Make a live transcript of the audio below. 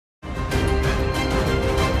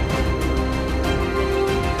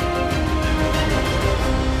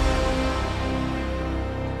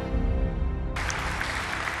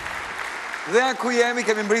Dhe ku jemi,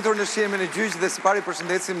 kemi mbritur në Shihemin e gjyq dhe së pari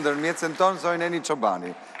përshëndesim ndërmjetësen tonë, zonjën Eni Çobani.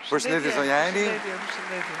 Përshëndetje, zonja Eni.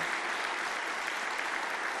 Përshëndetje.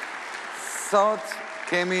 Sot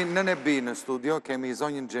kemi nën e bi në studio, kemi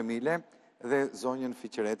zonjën Xhemile dhe zonjën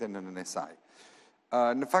Fiqerete në nën e saj.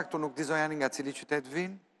 Në fakt, nuk di zonja Eni nga cili qytet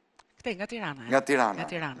vinë? Këte, nga Tirana. Nga Tirana. Nga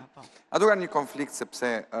Tirana, po. Ato ka një konflikt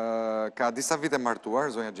sepse ka disa vite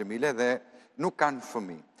martuar, zonja Xhemile, dhe nuk kanë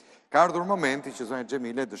fëmijë. Ka ardhur momenti që zonja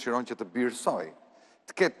Xhemile dëshiron që të birësoj,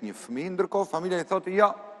 të ketë një fëmijë, ndërkohë familja i thotë, jo,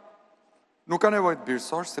 nuk ka nevojë të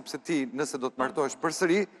birësosh, sepse ti, nëse do të martohesh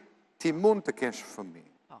përsëri, ti mund të kesh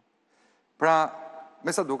fëmijë. Pra,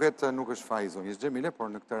 me sa duket nuk është faji zonjës Xhemile, por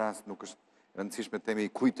në këtë rast nuk është rëndësishme temi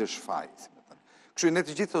i kujt është faji, si me thënë. Kështu ne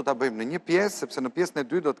të gjithë do ta bëjmë në një pjesë, sepse në pjesën e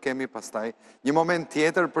dytë do të kemi pastaj një moment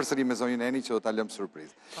tjetër përsëri me zonjën Eni që do ta lëmë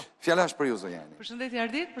surprizë. Fjala është për ju, zonja Eni. Përshëndetje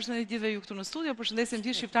Ardit, përshëndetje gjithëve ju këtu në studio, përshëndesim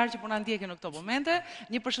gjithë shqiptarët që po na ndjekin në këto momente.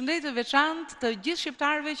 Një përshëndetje të veçantë të gjithë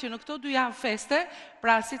shqiptarëve që në këto 2 javë feste,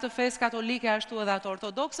 pra si të festë katolike ashtu edhe ato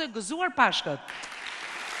ortodokse, gëzuar Pashkët.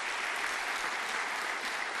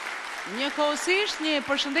 Njëkohësisht një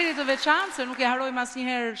përshëndetje të veçantë, se nuk e harojmë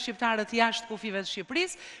asnjëherë shqiptarët jashtë kufive të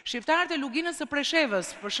Shqipërisë, shqiptarët e Luginës së Preshevës.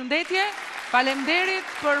 Përshëndetje,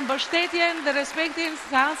 faleminderit për mbështetjen dhe respektin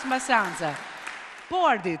seancë mbas seance. Po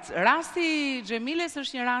Ardit, rasti Xhemiles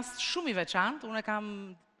është një rast shumë i veçantë, unë e kam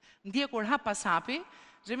ndjekur hap pas hapi.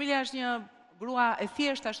 Xhemilja është një grua e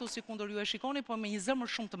thjeshtë ashtu si kundër ju e shikoni, po me një zemër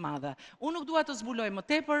shumë të madhe. Unë nuk dua të zbuloj më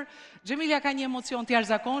tepër, Xhemilja ka një emocion të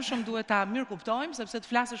jashtëzakonshëm, duhet ta mirë kuptojmë, sepse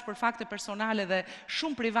të flasësh për fakte personale dhe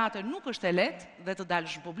shumë private nuk është e lehtë dhe të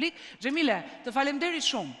dalësh në publik. Xhemile, të faleminderit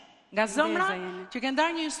shumë nga zemra që ke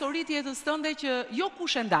ndarë një histori të jetës tënde që jo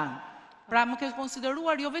kush e ndan. Pra më ke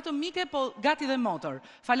konsideruar jo vetëm mike, po gati dhe motor.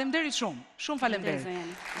 Faleminderit shumë, shumë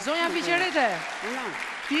faleminderit. Zonja Fiqerete,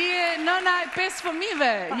 ti je nëna e 5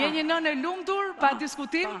 fëmijëve, je një nënë e lumtur, pa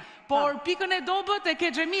diskutim, por pikën e dobët e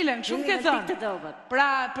ke Xhemilen, shumë ke thënë. Pra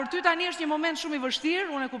për ty tani është një moment shumë i vështirë,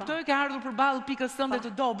 unë e kuptoj, ke ardhur përballë pikës tënde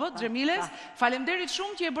të dobët, Xhemiles. Faleminderit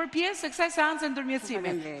shumë që je bërë pjesë e kësaj seance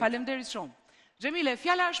ndërmjetësimi. Faleminderit shumë. Xhemile,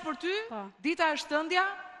 fjala është për ty, dita është tëndja.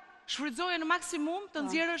 Shfrytëzoje në maksimum të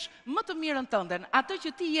nxjerrësh më të mirën tënden, atë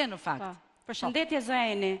që ti je në fakt. Përshëndetje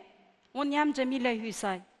zonja Eni. Unë jam Xhemile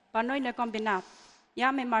Hysaj, banoj në kombinat.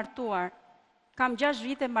 Jam e martuar. Kam 6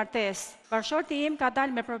 vite martesë. Bashkëshorti im ka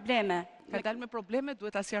dalë me probleme. Ka dalë me probleme,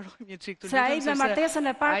 duhet ta sqarojmë një çik të Se ai me martesën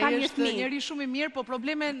e parë ka një fëmijë. Ai është njeri shumë i mirë, po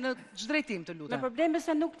probleme në çdo drejtim të lutem. Me probleme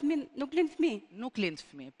se nuk lind fëmijë. Nuk lind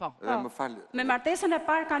fëmijë, po. Me martesën e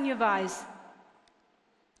parë ka një vajzë.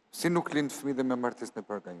 Si nuk lind fëmijë dhe me martesën e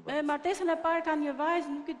parë ka një vajzë? Me martesën e parë ka një vajzë,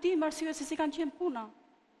 nuk e di më arsye se si kanë qenë puna.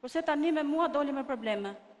 Kurse tani me mua doli me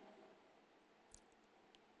probleme.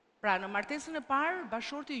 Pra në martesën e parë,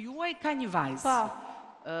 bashkëshorti juaj ka një vajzë. Po.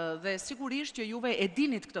 Dhe sigurisht që juve e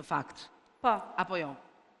dinit këtë fakt. Po. Apo jo?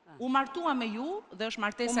 U martua me ju dhe është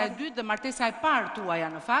martesa e dytë dhe martesa e parë tuaja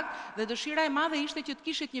në fakt dhe dëshira e madhe ishte që të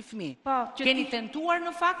kishit një fëmijë. Po. Keni tentuar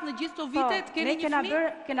në fakt në gjithë këto vite të keni një fëmijë?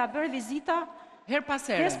 Ne kena bërë vizita her pas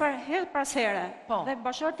here. Her pas here. Po. Dhe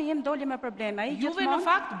bashkëshorti im doli me probleme. Juve në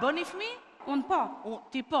fakt bëni fëmijë? Unë po.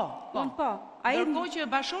 Ti po. Unë po. Ndërkohë që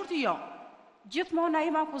bashkëshorti jo. Gjithmonë ai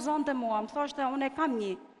më akuzonte mua, më thoshte unë e kam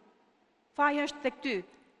një. Faji është tek ty.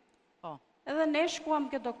 Po. Edhe ne shkuam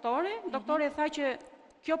ke doktori, doktori tha që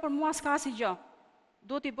kjo për mua s'ka asgjë.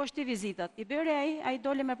 Duhet i bësh ti vizitat. I bëri ai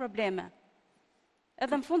doli me probleme.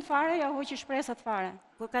 Edhe në fund fare ja hoqi shpresat fare.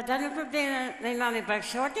 Kur ka dalë me probleme me mami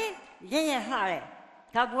bashkëshorti, gjenje fare.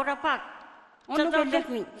 Ka burra pak. Unë nuk e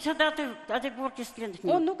lej. Ço atë burrë që s'lind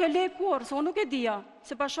fëmijë. Unë nuk e lej kurrë, se unë nuk e dija,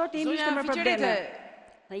 se bashkëshorti im ishte me probleme.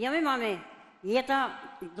 Jam i mami, jeta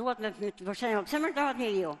duhet me vërshënim, pse mërtohet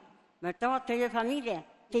njeriu? Mërtohet të jetë familje,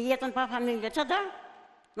 të jetën pa familje, ç'a do?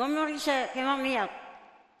 Më mori se ke mami jetë.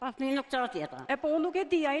 Pa fëmijë nuk çfarë jeta. Po unë nuk e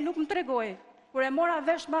di, ai nuk më tregoi. Kur e mora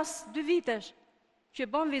vesh mas 2 vitesh, që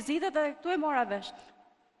bën vizitat dhe këtu e mora vesh.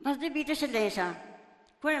 Mas 2 vitesh e desha.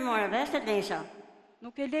 Kur e mora vesh e desha.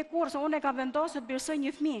 Nuk e lej kurrë, se unë e ka vendosur të birësoj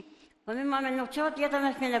një fëmijë. Po mi mami nuk çohet jeta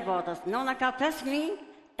me fëmijën e botës. Nona ka 5 fëmijë,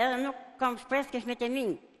 edhe nuk kam shpresë ke fëmijët e mi.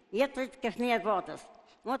 Jetë ke fëmijë e botës.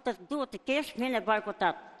 Mo të duhet të kesh fëmijën e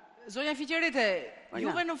barkutat. Zonja Fiqerete,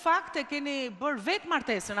 juve në fakt e keni bërë vetë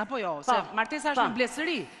martesën, apo jo? Se martesa është në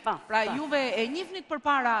blesëri. Pra juve e njihni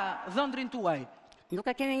përpara dhëndrin tuaj. Nuk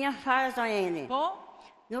e kemi një fare zonja Eni. Po?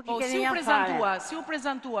 Po si u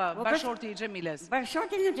prezantua bashkëshorti i Xhemiles?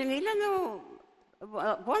 Bashkëshorti i Xhemilja nuk...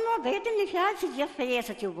 Bon më vetëm një fjallë që gjithë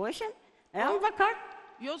fejesët ju bëshën, e unë vakat.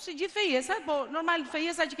 Jo si gjithë fejesat, po normal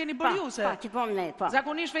fejesat që keni bërë ju se. Pa, që bom ne, pa.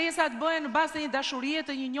 Zakonisht fejesat bëhen në bazë të një dashurie,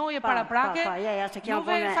 të një njohje paraprake.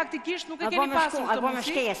 Juve faktikisht nuk e keni pasur këtë mundësi. Me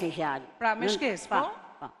shkesë një fjalë. Pra, me shkesë, po?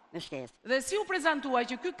 Pa, me shkesë. Dhe si u prezentua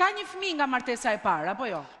që ky ka një fëmijë nga martesa e parë, apo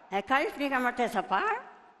jo? Ka një fëmijë nga martesa e parë,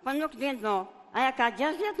 po nuk vjen më. Aja ka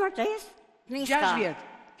 6 vjet martesë, 6 vjet.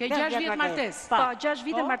 Ke 6 vjet martesë? Po, 6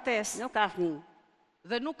 vite martesë. Nuk ka fëmijë.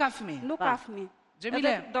 Dhe nuk ka fëmijë. Nuk ka fëmijë.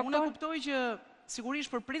 Xhemilja, unë kuptoj që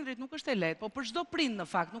sigurisht për prindrit nuk është e lehtë, po për çdo prind në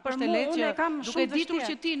fakt nuk është e lehtë që duke ditur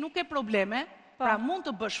që ti nuk ke probleme, pra mund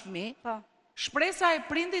të bësh fëmijë. Shpresa e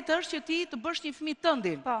prindit është që ti të bësh një fëmijë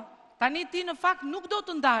tëndin. Tani ti në fakt nuk do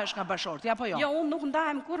të ndahesh nga bashorti, apo jo? Jo, unë nuk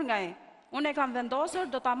ndahem kur nga ai. Unë e kam vendosur,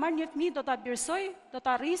 do ta marr një fëmijë, do ta birsoj, do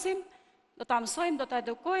ta rrisim, do ta mësojmë, do ta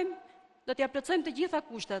edukojmë, do t'ia plotësojmë të gjitha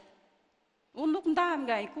kushtet. Unë nuk ndahem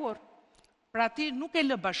nga ai kur. Pra ti nuk e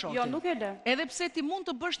lë bashortin. Jo, nuk e lë. Edhe pse ti mund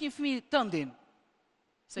të bësh një fëmijë tëndin.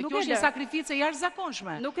 Se kjo është një sakrificë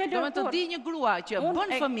jashtëzakonshme. Nuk e lë. Do të di një grua që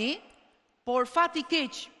bën fëmijë, por fati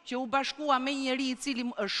keq që u bashkua me një njeri I cili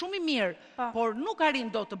është shumë I mirë, por nuk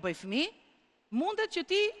arrin dot të bëj fëmijë, mundet që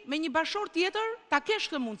ti me një bashor tjetër ta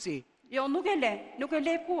kesh këtë mundësi. Jo, nuk e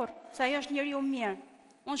le kur, se ai është njeriu mirë.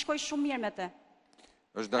 Unë shkoj shumë mirë me te.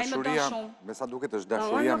 Është dashuria, me sa duket është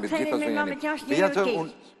dashuria mbi gjithë zonjën.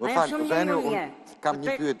 Unë kam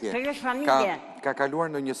një pyetje. Ka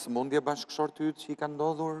kaluar në një sëmundje bashkëshorti yt që I ka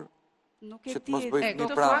ndodhur? Nuk e di.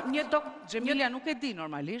 Xhemilja nuk e di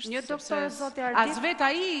normalisht. Një doktor zoti Ardit. As vet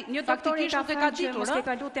ai faktikisht nuk e ka ditur, mos e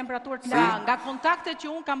kalu temperaturë të lartë. Nga kontaktet që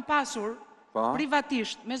un kam pasur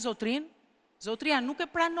privatisht me zotrin, zotria nuk e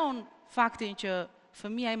pranon faktin që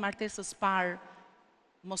fëmia I martesës parë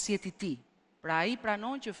mos jetë I tij. Pra ai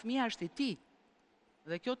pranon që fëmia është I tij.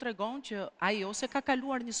 Dhe kjo tregon që ai ose ka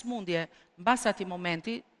kaluar një sëmundje mbas atij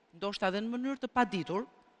momenti, ndoshta edhe në mënyrë të paditur,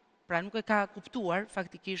 pra nuk e ka kuptuar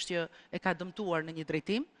faktikisht që e ka dëmtuar në një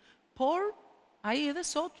drejtim, por ai edhe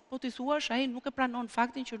sot, po t'i thuash, ai nuk e pranon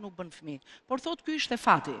faktin që nuk bën fëmijë. Por thot ky ishte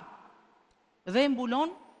fati. Dhe e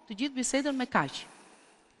mbulon të gjithë bisedën me kaq.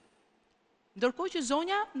 Ndërkohë që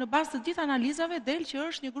zonja në bazë të gjithë analizave del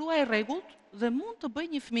që është një grua e rregullt dhe mund të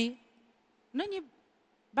bëjë një fëmijë në një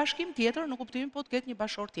bashkim tjetër, në kuptimin po të ketë një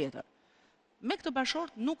bashor tjetër. Me këtë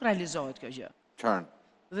bashor nuk realizohet kjo gjë.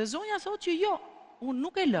 Dhe zonja thot që jo, unë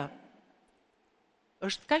nuk e lë.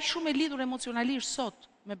 Është kaq shumë e lidhur emocionalisht sot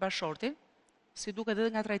me bashortin, si duket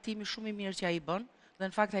edhe nga trajtimi shumë I mirë që ai bën,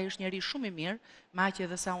 dhe në fakt ai është njeri shumë I mirë, me aq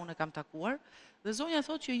edhe sa unë e kam takuar, dhe zonja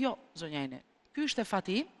thotë që jo, zonjane, ky është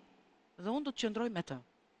fati im dhe unë do të qëndroj me të.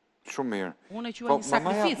 Shumë mirë. Unë e quaj një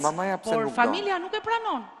sakrificë, por familja nuk e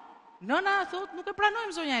pranon. Nëna thot nuk e pranojmë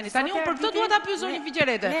zonjani. Tani unë për këtë dua ta pyes zonjën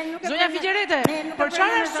Figjerete. Zonja Figjerete, për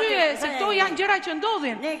çfarë arsye se këto janë gjëra që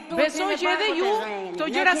ndodhin? Besoj që edhe ju këto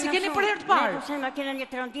gjëra si keni për herë të parë. Ne kemi një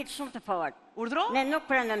traditë shumë të fortë. Urdhro? Ne nuk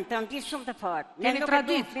pranojmë traditë shumë të fortë. Keni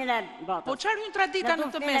traditë. Po çfarë një tradita në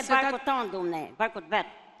këtë mes? Barkut ton dum ne, barkut vet.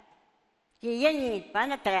 Që jeni pa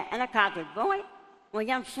në 3, në 4 boj, unë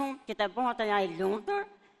jam shumë që të bëhet ai lumtur,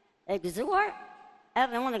 e gëzuar,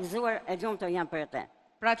 edhe unë e gëzuar e lumtur jam për atë.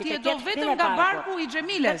 Pra ti e do vetëm nga barku I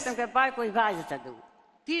Xhemiles. Vetëm nga barku I vajzës të du.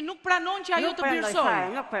 Ti nuk pranon që ajo të birsoj.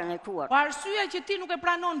 Nuk pranoj kur. Po arsyeja që ti nuk e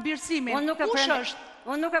pranon birsimin, kush është?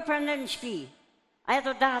 Unë nuk e pranoj në shtëpi. Ajo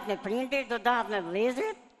do dahet me prindërit, do dahet me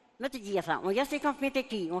vëllezërit, me të gjitha. Unë jashtë I kam fëmijët e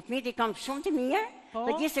ki, unë fëmijët I kam shumë të mirë,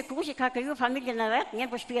 të gjithë se kush I ka kriju familjen e vet,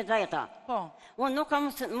 njën për shtëpijet veta. Unë nuk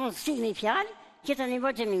kam mundësi një fjalë që të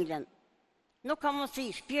nivoj Xhemiljen. Nuk kam mundësi,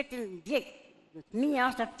 shpirtin djeg. Mia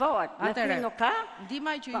është e fortë, me ty nuk ka.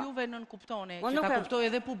 Ndihma që juve nën kuptoni, që ta kuptoj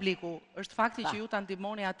edhe publiku, është fakti që ju ta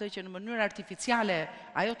ndihmoni atë që në mënyrë artificiale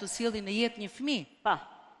ajo të sjellë në jetë një fëmijë.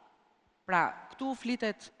 Pra, këtu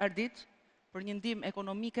flitet Ardit për një ndihmë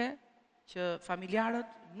ekonomike që familjarët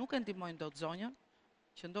nuk e ndihmojnë dot zonjën,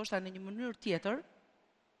 që ndoshta në një mënyrë tjetër,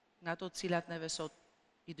 nga ato të cilat neve sot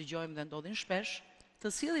I dëgjojmë dhe ndodhin shpesh,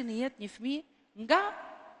 të sjellin në jetë një fëmijë nga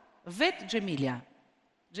vetë Xhemilja.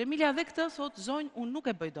 Xhemilja dhe këtë thot zonjë unë nuk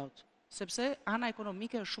e bëj dot, sepse ana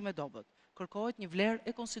ekonomike është shumë e dobët. Kërkohet një vlerë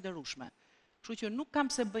e konsiderueshme. Kështu që nuk kam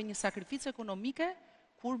pse bëj një sakrificë ekonomike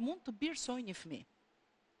kur mund të birsoj një fëmijë.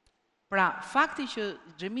 Pra, fakti që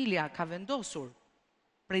Xhemilja ka vendosur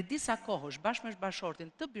prej disa kohësh bashkë me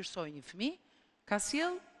bashortin të birsoj një fëmijë, ka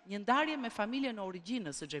sjell një ndarje me familjen e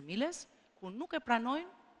origjinës së Xhemiles, ku nuk e pranojnë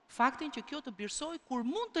faktin që kjo të birsoj kur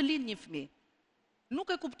mund të lindë një fëmijë. Nuk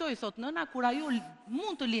e kuptoj, thot nëna, kur ajo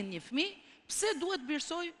mund të lindë një fëmijë, pse duhet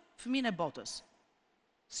birsoj fëmijën e botës?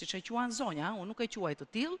 Siç e quan zonja, unë nuk e quaj të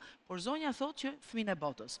tillë, por zonja thot që fëmijën e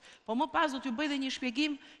botës. Po më pas do t'ju bëj edhe një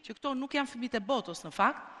shpjegim që këto nuk janë fëmijët e botës në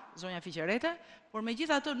fakt, zonja Fiqerete, por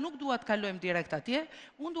megjithatë nuk dua të kalojmë direkt atje,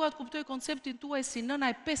 unë dua të kuptoj konceptin tuaj si nëna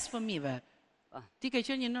e 5 fëmijëve. Ti ke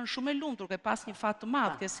qenë një nën shumë e lumtur, ke pas një fat të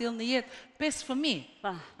madh, ke sjellë në jetë 5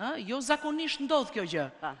 fëmijë. Jo zakonisht ndodh kjo gjë.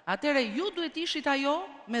 Atëherë ju duhet ishit ajo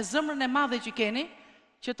me zemrën e madhe që keni,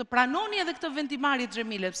 që të pranoni edhe këtë vendimarrje të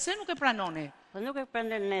Xhemilës. Pse nuk e pranoni? Po nuk e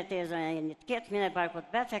pranoj me tezën e jeni. Të ketë fëmijë e barkut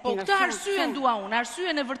vetë, po këtë arsyen dua unë,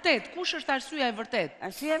 arsyen e vërtet. Kush është arsyeja e vërtet?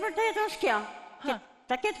 Arsyeja e vërtet është kjo.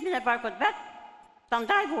 Të ketë fëmijë e barkut vetë, ta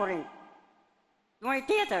ndaj burrin. Mori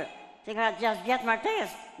tjetër. Se ka 6 vjetë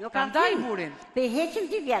martesë, nuk ka ndaj burin. Pe heqim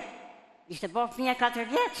 2 vjetë. Ishte bërë fëmija 4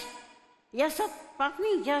 vjetë. Ja sot pa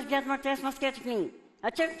fëmijë, 6 vjetë martesë mos ketë fëmijë. A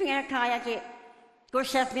qërë fëmijë e kaja që kur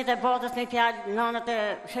shef fëmijët e botës me fjallë, nonët e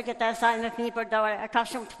shëkjet e saj me fëmijë për dore, e ka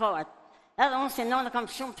shumë të fortë. Edhe unë si nonë kam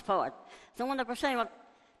shumë të fortë. Se unë për shembull,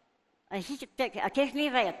 a ke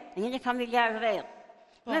fëmijë vetë, a jeni familjar vetë.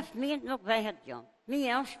 Me fëmijën nuk vehet gjë.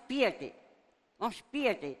 Fëmija është shpirti. Është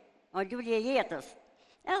shpirti, është lulje e jetës.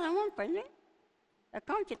 Edhe unë për ne, e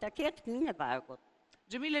kam që të ketë fëmijën e barkut.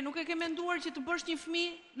 Xhemilja, nuk e ke menduar që të bësh një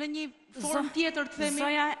fëmijë në një formë tjetër të themi?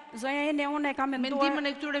 Zonja jene, unë e kam menduar... Mendimin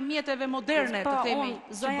e këtyre mjeteve moderne të themi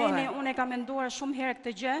që zonja jene, unë e kam menduar shumë herë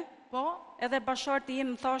këtë gjë. Po? Edhe bashkëshorti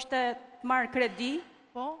im thoshte të marrë kredi,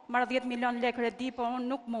 marrë 10 milion lekë kredi, po unë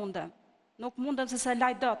nuk mundem. Nuk mundem se se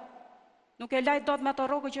laj dot. Nuk e laj dot me ato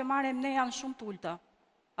rrogë që marrim ne janë shumë t'ulta.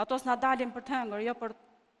 Ato s'na dalin për të hëngër, jo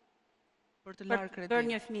për të larë kredi. Për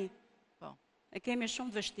një fëmijë. Po. E kemi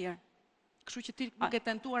shumë të vështirë. Kështu që ti nuk e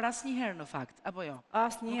tentuar asnjëherë në fakt, apo jo?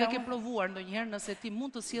 Asnjëherë. Nuk e ke provuar ndonjëherë nëse ti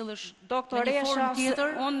mund të sjellësh doktoresha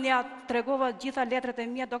tjetër? Unë ja tregova gjitha letrat e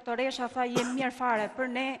mia, doktoresha tha je mirë fare, për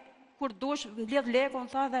ne kur dush mbledh lekun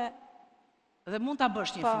tha dhe mund ta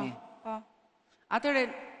bësh një fëmijë. Po. Atëherë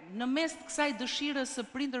në mes të kësaj dëshirës së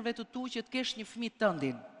prindërve të tu që të kesh një fëmijë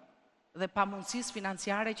tëndin dhe pamundësisë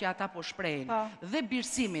financiare që ata po shprehin dhe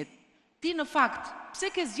birësimit, ti në fakt,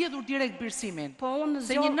 pse ke zgjedhur direkt birësimin?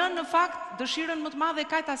 Se një nën në fakt dëshirën më të madhe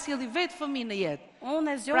ka ta sjelli vetë fëmijën në jetë.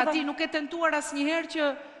 Pra ti nuk e tentuar asnjëherë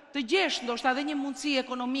që të gjesh ndoshta edhe një mundësi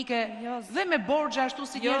ekonomike dhe me borxhe ashtu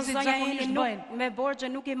si njerëzit zakonisht bëjnë. Me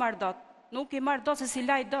borxhe nuk i marr dot. Nuk i marr dot se si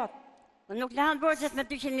laj dot. Nuk lahen borxhet me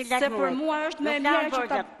 200.000 lekë muaj. Se për mua është më e mirë që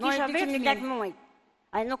ta kisha vetë 200.000 lekë muaj.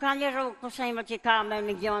 Ai nuk ka një rrugë për shembull që ka me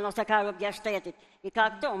milion ose ka rrugë shtetit. I ka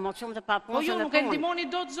këto, më shumë të papunëse. Po ju nuk e ndihmoni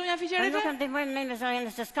dot zonja Fiqerete? Nuk e ndihmojmë ne me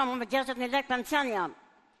zonjën se s'kam më 60.000 lekë pension jam.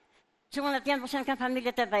 Çunë të janë për shembull kanë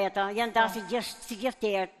familjet e veta, janë dashur si gjithë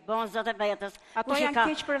tjerë, bën zot e vetës. Ato janë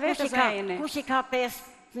keq për vetë zajeni. Kush i ka 5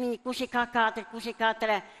 fëmijë, kush i ka 4, kush i ka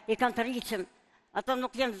 3, i kanë të rritshëm. Ato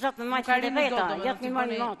nuk janë zot me majtë e veta, janë një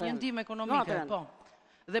moni motor. Një ndihmë ekonomike, po.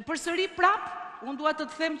 Dhe përsëri prap, unë dua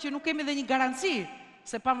të them që nuk kemi edhe një garanci,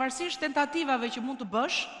 se pavarësisht tentativave që mund të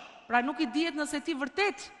bësh, pra nuk i dihet nëse ti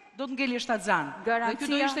vërtet do të ngeli shtatzan. Dhe ky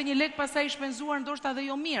do ishte një lek pastaj i shpenzuar ndoshta edhe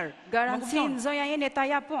jo mirë. Garancinë zonja jeni ta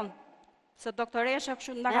japon. Se doktoresha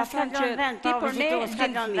kështu na ka thënë që ti për ne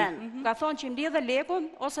ka thënë që mbledh lekun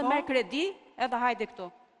ose merr kredi edhe hajde këtu.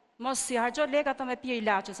 Mos si harxho lekë ato me pije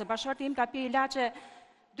ilaçe, se bashkëshorti im ka pije ilaçe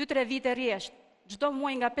 2-3 vite rresht. Çdo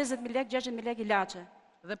muaj nga 50.000 lekë, 60.000 lekë ilaçe.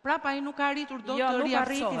 Dhe prapa ai nuk ka arritur dot të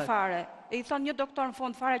riaktsohet. Jo, nuk arriti fare. E i thonë një doktor në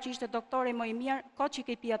fund fare që ishte doktori më i mirë, kot që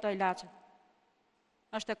i pi ato ilaçe.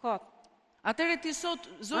 Është e kot. Atëherë ti sot,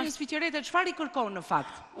 zonjës Fiqerete, çfarë i kërkon në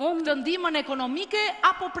fakt? Të ndihmën ekonomike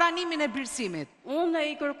apo pranimin e birësimit? Unë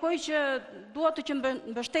i kërkoj që dua të që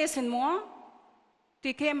mbështesin mua,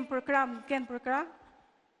 ti kem për krah, kem për krah,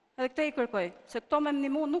 edhe këtë i kërkoj, se këto me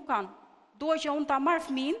ndihmu nuk kanë. Dua që unë ta marr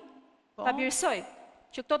fëmin, ta birësoj,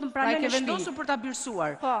 që këto të më pranojnë në shtëpi. Pra ke vendosur për ta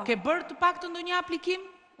birësuar. Ke bërë të paktën ndonjë aplikim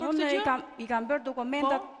për këtë gjë? Unë i kam bërë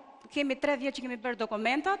dokumentat, kemi 3 vjet që kemi bërë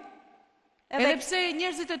dokumentat. Edhe pse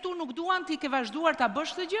njerëzit e tu nuk duan, ti ke vazhduar ta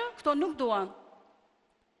bësh këtë gjë? Këto nuk duan.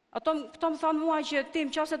 Këto më thonë mua që ti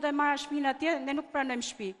nëse do e marrë shtëpinë atje, ne nuk pranojmë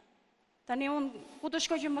shtëpi. Tani unë ku të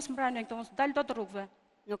shkoj që mos më pranojnë këto, mos dal dot rrugëve.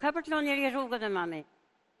 Nuk ka për të lënë njëri rrugët e mami.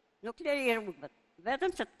 Nuk lëri rrugët.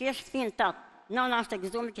 Vetëm se të kesh fëmijën tat. Nona është e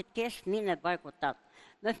gëzuar që të kesh fëmijën e barkut tat.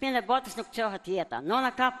 Me fëmijën e botës nuk çohet jeta.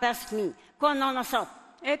 Nona ka 5 fëmijë. Ko nona sot?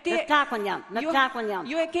 Me plakun jam, me plakun jam.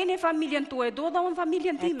 Ju e keni familjen tuaj, do dhe unë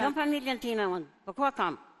familjen time. E kam familjen time unë, po ko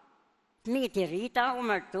kam? Fëmijët i rrita, u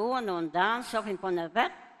mërtuan, u ndanë, shohin po në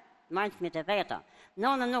vetë, marrën fëmijët e veta.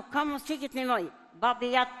 Nona nuk kam mos që të nimoj,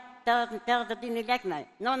 babi jatë 82.000 lekë me,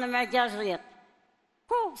 nona merr 60.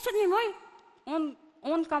 Ko, se të nimoj?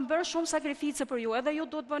 Unë kam bërë shumë sakrifice për ju, edhe ju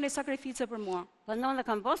duhet bëni sakrifice për mua. Po nona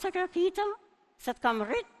kam bërë sakrifice, se të kam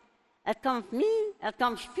rrit, e të kam fëmijë, e të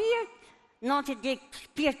kam shpirt. Në që di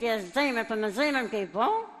shpirti e zemër, për me zemër më kej bo,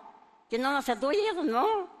 që nëna se dojë edhe në,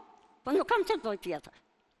 po nuk kam që dojë tjetër.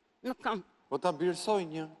 Nuk kam. Po ta birësoj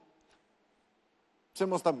një. Pse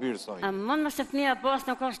mos ta birësoj? A mund mëse fëmija bos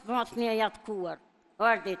nuk është bëhat fëmija jatë kuar.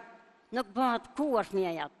 Ordit, nuk bëhat kuar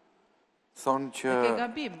fëmija jatë. Thonë ke që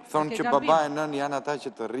gabim. baba e nën janë ata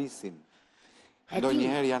që të rrisin.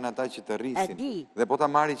 Ndonjëherë janë ata që të rrisin. Dhe po ta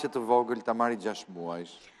marri që të vogël, ta marri 6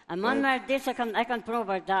 muajsh. A mund martesë e kanë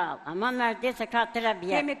provë dal. A mund martesë ka 3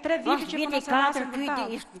 vjet. Kemi 3 vite që po na sarasin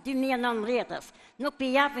 2019. Nuk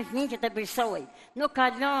pi japin fëmijë që të birsoj. Nuk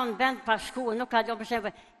kalon vend pa shkuar, nuk kalon për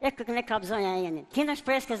shembull ne ka zonja Jenin. Kena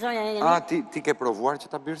shpresë ke zonja Jenin. A ti ke provuar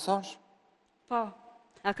që ta birsosh? Po.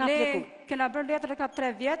 A ka Ne pleku? kena bërë letër e ka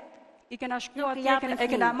 3 vjet, i kena shkruar Nuk atje, japin e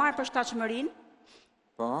kena fëmijë. marrë për shtatshmërinë,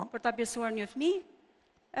 Po. për ta birsuar një fëmijë.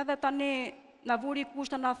 Edhe tani na vuri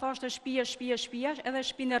kushte, na thoshte shtëpia, edhe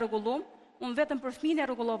shtëpinë e rregullum. Unë vetëm për fëmijën e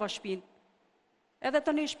rregullova shtëpinë. Edhe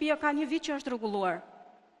tani shtëpia ka 1 vit që është rregulluar.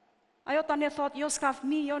 Ajo tani thot, jo s'ka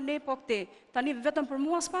fëmijë, jo ne po këti. Tani vetëm për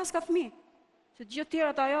mua s'pas ka fëmijë. Se gjithë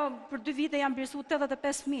tjerat ajo për 2 vite janë birsu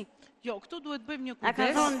 85 fëmijë. Jo, këtu duhet bëjmë një A ka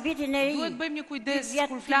kujdes. thonë vitin e ri. Duhet bëjmë një kujdes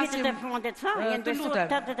kur Vitet flasim. e fundit sa, janë Të birsu lutem.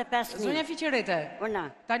 85 Zonja fëmijë. Fiqerete,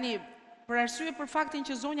 Una. tani, për arsye për faktin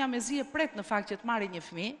që zonja Mezi e pret në fakt që të marrë një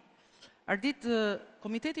fëmijë, ardit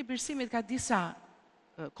Komiteti i Birsimit ka disa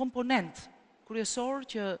komponent kryesor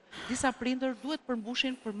që disa prindër duhet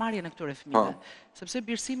përmbushin për marrjen e këtyre fëmijëve. Sepse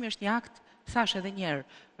birsimi është një akt, thash edhe një herë,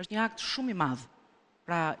 është një akt shumë i madh.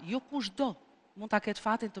 Pra, jo kushdo mund ta ketë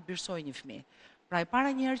fatin të birsojë një fëmijë. Pra, e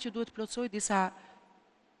para një herë që duhet plotësoj disa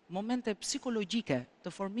momente psikologjike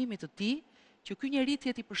të formimit të tij, që ky njeri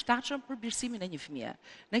të jetë i përshtatshëm për birsimin e një fëmije.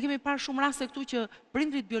 Ne kemi parë shumë raste këtu që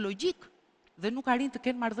prindrit biologjik dhe nuk arrin të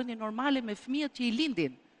kenë marrëdhënie normale me fëmijët që i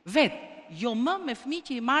lindin vetë, jo më me fëmijë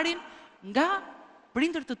që i marrin nga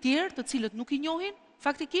prindër të tjerë, të cilët nuk i njohin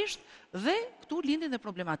faktikisht, dhe këtu lindin dhe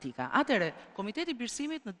problematika. Atëherë, Komiteti i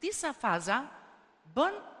Birsimit në disa faza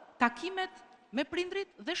bën takimet me prindrit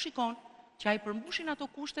dhe shikon që ai përmbushin ato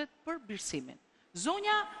kushtet për birsimin.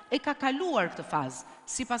 Zonja e ka kaluar këtë fazë,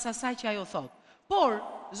 sipas asaj që ajo thot. Por,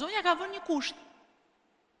 zonja ka vënë një kusht,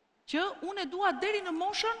 që unë e dua deri në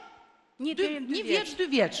moshën 1 vjeç, 2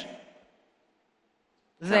 vjeç.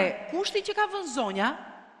 Dhe kushti që ka vënë zonja,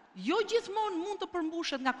 jo gjithmonë mund të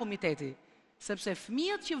përmbushet nga komiteti, sepse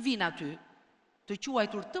fëmijët që vinë aty, të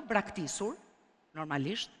quajtur të braktisur,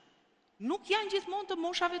 normalisht, nuk janë gjithmonë të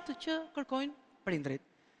moshave të që kërkojnë prindrit.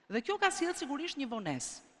 Dhe kjo ka sjellë sigurisht një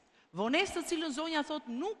vonesë. Vonesë të cilën zonja thot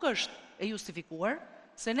nuk është e justifikuar,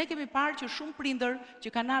 se ne kemi parë që shumë prindër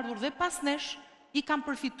që kanë ardhur dhe pas nesh, i kanë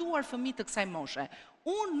përfituar fëmijë të kësaj moshe.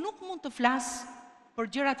 Unë nuk mund të flas për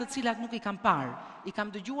gjëra të cilat nuk i kam parë, i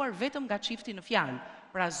kam dëgjuar vetëm nga çifti në fjalë,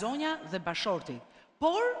 pra zonja dhe bashkëshorti.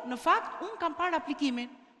 Por, në fakt, unë kam parë aplikimin,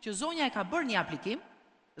 që zonja e ka bërë një aplikim,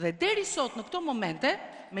 dhe deri sot në këto momente,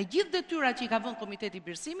 me gjithë detyrat që i ka vënë Komiteti i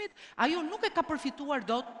Birsimit, ajo nuk e ka përfituar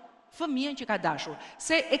dot fëmijën që ka dashur.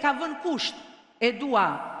 Se e ka vënë kusht, e dua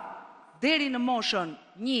deri në moshën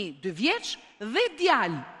 1-2 vjeç dhe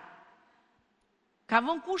djalë. Ka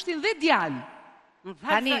vënë kushtin dhe djalë.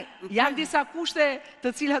 Tani, janë disa kushte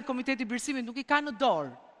të cilat Komiteti i Birsimit nuk i ka në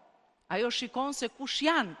dorë. Ajo shikon se kush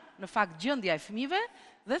janë në fakt gjendja e fëmijëve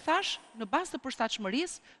dhe thash, në bazë të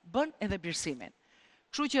përshtatshmërisë bën edhe birsimin.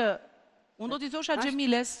 Kështu që unë do t'i thosha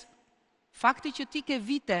Xhemiles, fakti që ti ke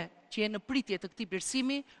vite që je në pritje të këtij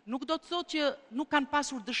birsimi, nuk do të thotë që nuk kanë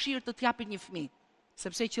pasur dëshirë të t'japin një fëmijë,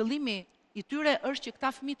 sepse qëllimi i tyre është që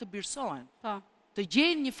këta fëmijë të birsohen, të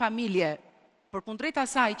gjejnë një familje përkundrejt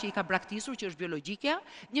asaj që i ka braktisur, që është biologjikja,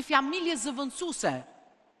 një familje zëvendësuese.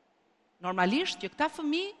 Normalisht që këta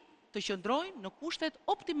fëmijë të qëndrojnë në kushtet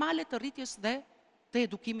optimale të rritjes dhe të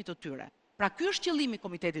edukimit të tyre. Pra ky është qëllimi i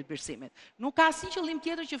Komitetit të Birsimit. Nuk ka asnjë qëllim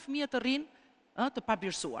tjetër që fëmijët të rrinë të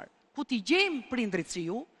pabirsuar. Ku t'i gjejmë prindrit si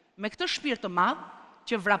ju, me këtë shpirt të madh,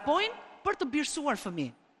 që vrapojnë për të birsuar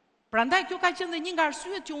fëmijë. Prandaj kjo ka qenë dhe një nga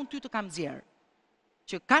arsyet që unë ty të kam nxjerr.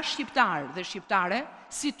 Që ka shqiptar dhe shqiptare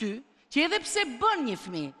si ty, që edhe pse bën një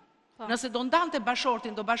fëmijë, nëse do ndante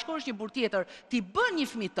bashkëshortin, do bashkohesh një burr tjetër, ti bën një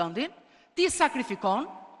fëmijë tëndin, ti sakrifikon,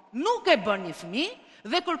 nuk e bën një fëmijë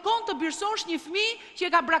dhe kërkon të birsosh një fëmijë që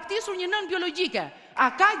e ka braktisur një nën biologjike. A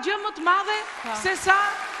ka gjë më të madhe se sa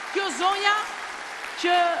kjo zonja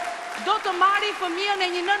që do të marri fëmijën e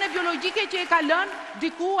një nëne biologjike që e ka lënë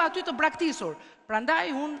diku aty të braktisur. Prandaj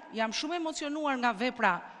unë jam shumë emocionuar nga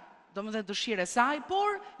vepra, domethënë dëshirë e saj,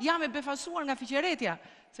 por jam e befasuar nga Fiqeretja,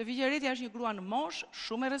 se Fiqeretja është një grua në moshë,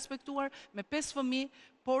 shumë e respektuar, me 5 fëmijë,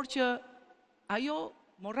 por që ajo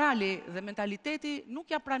morali dhe mentaliteti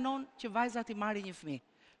nuk ja pranon që vajzat i marrin një fëmijë.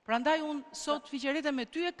 Prandaj unë sot fiqerete me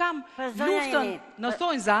ty e kam luftën në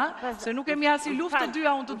thonjza, se nuk kemi asi luftë të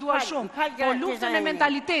dyja, unë të dua shumë, po luftën e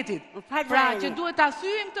mentalitetit. Pra që duhet ta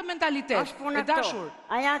thyejmë këtë mentalitet, e dashur.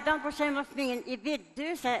 Aja dëmë për shemë fëmijën i vit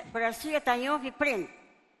 2 se për arsye ta njohi prind.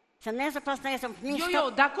 Se nesër pas nesër fëmijë. Jo,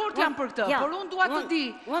 dakord jam për këtë, por unë dua të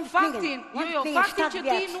di faktin, faktin që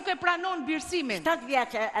ti nuk e pranon birësimin. 7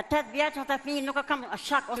 vjeç, 8 vjeç ata fëmijë nuk e kam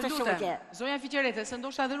shak ose shugje. Zonja Fiqerete, se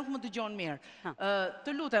ndoshta edhe nuk më dëgjon mirë.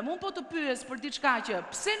 Të lutem, unë po të pyes për diçka që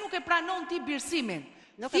pse nuk e pranon ti birësimin?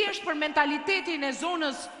 Thjesht për mentalitetin e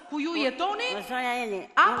zonës ku ju jetoni?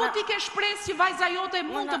 Apo ti ke shpresë që vajza jote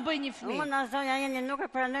mund të bëjë një fëmijë? Unë zonja jeni nuk e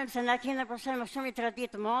pranojmë se na kene për shembull shumë i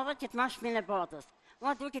traditë të madhe që të marrë fëmijën e botës.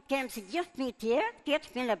 Unë duhet të kemë si gjithë fëmijë tjerë, të jetë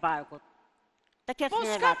fëmijën e barkut. Po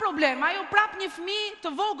s'ka problem, ajo prap një fëmijë të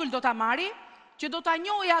vogël do ta marri, që do ta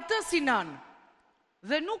njohë atë si nën.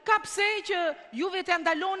 Dhe nuk ka pse që juve të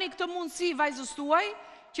ndaloni këtë mundësi vajzës tuaj,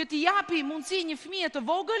 që t'i japi mundësi një fëmijë të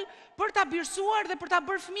vogël për ta birësuar dhe për ta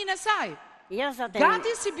bërë fëmijën e saj.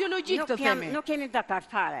 Gati si biologjik të themi. Nuk kemi dakord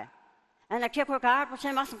fare. Në kjo kur ka arë, për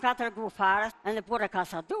që mas më ka të regu fare, në burë ka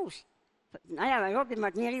sa dush. Aja, robi më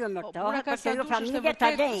të njëri u më këtohet, për të ju familje të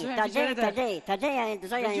dej.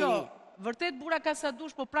 Vërtet bura ka sa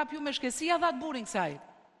dush, po prap ju me shkesia dha të burin kësaj.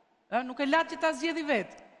 Nuk e latë që ta zgjedhi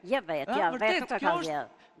vetë. Vetë nuk e ka zgjedhë.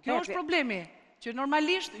 Kjo është problemi, që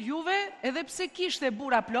normalisht juve, edhe pse kishte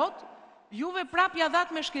bura plot, juve prap ja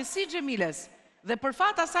dhat me shkesi Xhemiles. Dhe për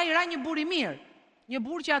fat asaj ra një bur i mirë. Një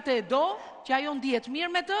burë që atë e do, që ajo ndihet mirë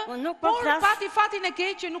me të, por pati fatin e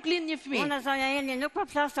keq që nuk lind një fëmijë. Unë zonja jeni nuk po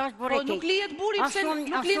flas se është burë keq. Po nuk lihet buri pse nuk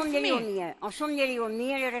lind fëmijë. Është shumë njeriu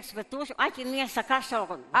mirë, i respektues, aq i mirë sa ka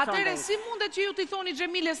shokun. Atëre si mundet që ju t'i thoni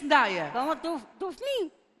Xhemiles ndaje? Po më du fëmijë.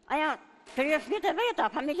 Aja, kërje fëmijët e veta,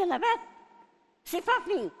 familjen e vet. Si pa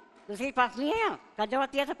fëmijë. Do si pa fëmijë, ka do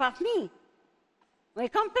tjetër pa fëmijë. Mo i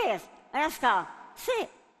kam 5. Aja s'ka. Si?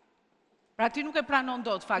 Pra ti nuk e pranon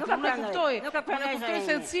dot fakt. Unë e kuptoj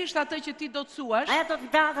thellësisht atë që ti do të thuash. Aja do të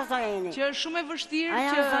ndatë zonja jeni. Që është shumë e vështirë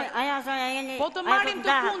që aja zonja jeni. Po të marrim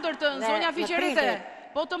të kundërtën, zonja Fiqerete.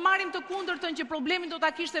 Po të marrim të kundërtën që problemin do ta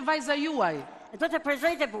kishte vajza juaj. Do të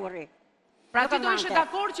prezojte burri. Pra ti do ishe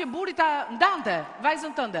dakord që burri ta ndante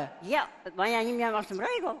vajzën tënde? Jo, vajza ime është në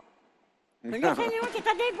rregull. Për një theni unë që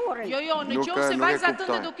ta dej burrin. Jo, në qoftë se vajza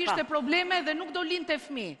tënde do kishte probleme dhe nuk do linte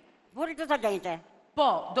fëmijë. Burri do ta dente.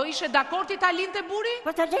 Po, do ishe dakord ti ta linte buri?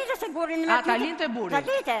 Po ta linte se burin me ta linte buri. Ta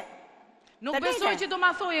linte. Nuk besoj që do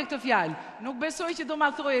ma thoje këtë fjalë. Nuk besoj që do ma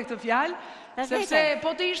thoje këtë fjalë, sepse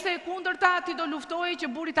po të ishte kundërta ti do luftoje që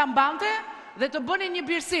buri ta mbante dhe të bënin një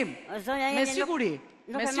birësim. Me siguri.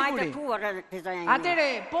 Nuk e majtë puar të zonja jeni. Atere,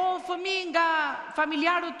 po fëmijë nga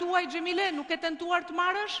familjarët tuaj Xhemile, nuk e tentuar të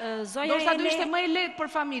marrësh? Do shta do ishte më e lehtë për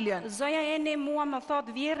familjen. Zonja jeni mua më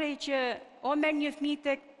thot vjerri që o merr një fëmijë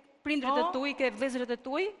tek prindrit e tuaj, ke vëllezërit e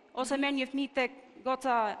tuaj, ose merr një fëmijë tek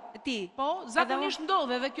goca e tij. Po, zakonisht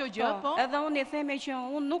ndodh edhe kjo gjë, po. Edhe unë i themi që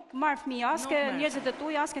unë nuk marr fëmijë as ke njerëzit e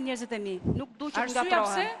tuaj, as ke njerëzit e mi. Nuk du që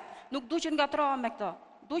ngatrohem. Nuk du që ngatrohem me këto.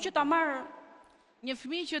 Du që ta marr një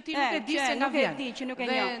fëmijë që ti nuk e di se nga vjen.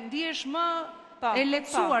 Dhe ndihesh më e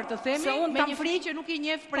lehtësuar të themi me një fëmijë që nuk i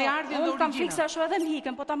njeh prej ardhjën dhe origjinën. Unë kam fiksa ashtu edhe më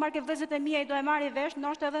hiken, po ta marr ke vëllezërit e mi ai do e marrë vesh,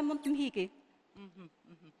 ndoshta edhe mund të më hiki.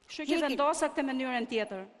 Kështu që vendosa këtë mënyrën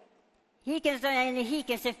tjetër. Hike zonja jeni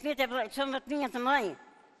hike, se fëmijët e shumë të minja të mëj.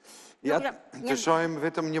 Ja, të shohim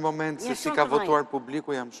vetëm një moment se si ka votuar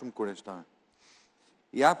publiku, jam shumë kureshtar.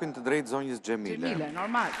 Japin të drejtë zonjës Xhemile. Xhemile,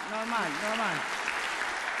 normal.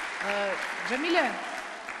 Xhemile,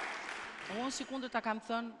 unë si kundër ta kam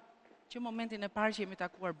thënë që momentin e parë që jemi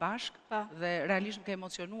takuar bashkë dhe realisht më ke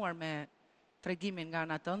emocionuar me tregimin nga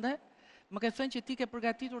ana tënde, më ke thënë që ti ke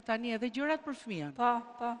përgatitur tani edhe gjërat për fëmijën.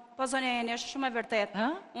 Po zonja jeni, është shumë e vërtetë.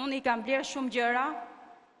 Unë i kam blerë shumë gjëra,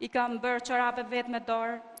 i kam bërë çorape vetë me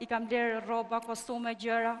dorë, i kam blerë rroba, kostume,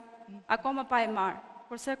 gjëra, akoma pa e marrë.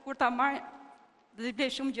 Kurse kur ta marr, do të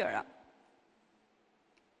blej shumë gjëra.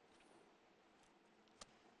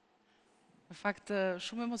 Në fakt,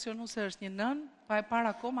 shumë emocionuese është një nën, pa e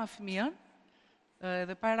parë akoma fëmijën,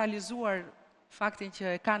 dhe pa e realizuar faktin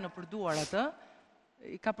që e ka në përduar atë,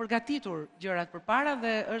 i ka përgatitur gjërat për para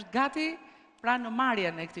dhe është gati pra në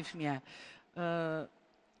marrjen e këtij fëmije.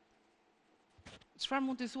 Çfarë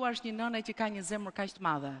mund të thuash një nëne që ka një zemër kaq të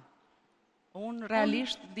madhe? Unë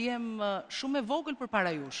realisht ndihem shumë e vogël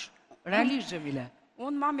përpara jush. Realisht Xhemile.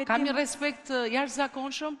 Kam një respekt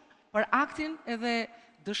jashtëzakonshëm për aktin edhe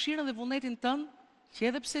dëshirën dhe vullnetin tënd që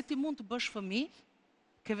edhe pse ti mund të bësh fëmijë,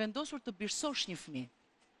 ke vendosur të birësosh një fëmijë.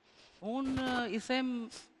 Unë i them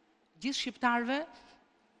gjithë shqiptarëve,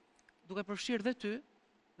 duke përfshirë dhe ty,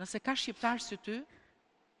 nëse ka shqiptarë si ty,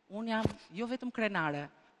 unë jam jo vetëm krenare,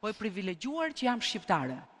 po e privilegjuar që jam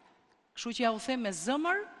shqiptare. Kështu që ja u them me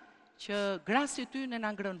zëmër që grasi ty në na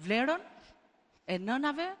ngrën vlerën e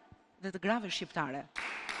nënave dhe të grave shqiptare.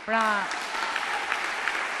 Pra,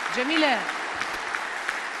 Xhemile,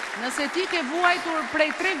 nëse ti ke vuajtur prej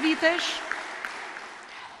 3 vitesh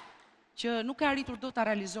që nuk e arritur do të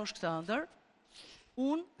realizosh këtë ëndër,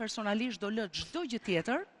 unë personalisht do lë çdo gjë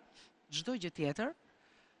tjetër,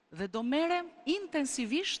 dhe do merrem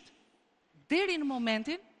intensivisht deri në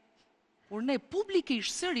momentin kur ne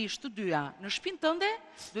publikisht sërish të dyja në shtëpinë tënde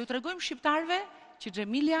do i tregojmë shqiptarëve që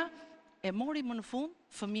Xhemilja e mori më në fund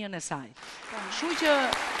fëmijën e saj. Kështu që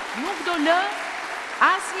nuk do lë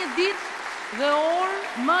asnjë ditë dhe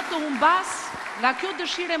orë më të humbas nga kjo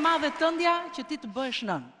dëshirë e madhe tëndja që ti të bëhesh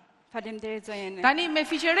nën. Faleminderit zonjën. Tani me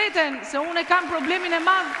fiqereten, se unë e kam problemin e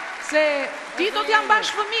madh, se ti do t'jam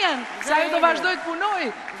bash fëmijën, se ajo do vazhdoj të punoj.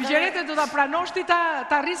 Fiqereten do t'a pranosh ti ta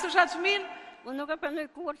rrisësh atë fëmijën? Unë nuk e pranoj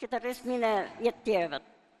kur që të rris fëmijën e jetë tjerëve.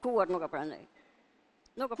 Kur nuk e pranoj.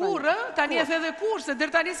 Kur, tani e the dhe kur, se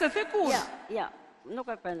deri tani se the kur. Ja, nuk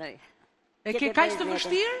e pranoj. E ke kaq të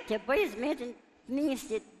vështirë? Që bëj zmetin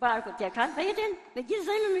ministit barkut që kanë vetën, me gjithë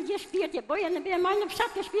zemrën, me gjithë shpirt, që bëja në bëja marrë në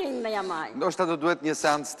fshat të shpirin me jamaj. Ndoshta do duhet një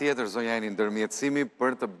seancë tjetër, zonja Eni, ndërmjetësimi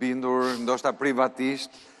për të bindur, ndoshta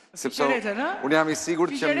privatisht, sepse unë jam i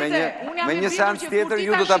sigurt që me një seancë tjetër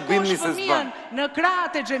ju do ta bindni se s'bën. Në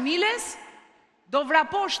krahët e Xhemiles do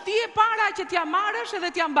vraposh ti e para që t'ja marrësh edhe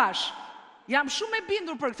t'ja mbash. Jam shumë e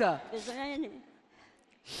bindur për këtë. Zonja Eni.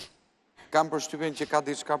 Kam përshtypjen që ka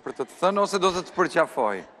diçka për të thënë ose do të të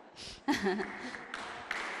përqafoj.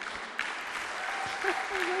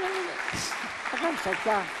 Sa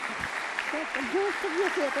qa. Të gjusë të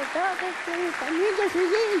vjetë e të tate, të familje se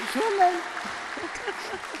gjenë shumë.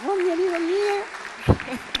 Unë njëri dhe mirë.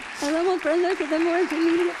 Edhe më të prendoj këtë morën të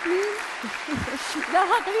mirë të mirë.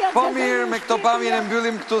 Po mirë, me këto pamjen e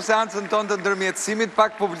mbyllim këtu seancën tonë të ndërmjetësimit,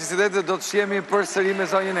 pak publicitet dhe do të shihemi për sëri me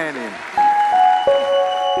zonjën Eni.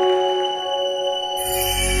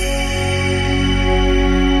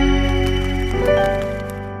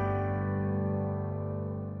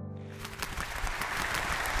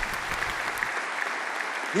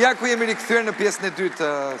 Ja ku jemi rikthyer në pjesën e dytë të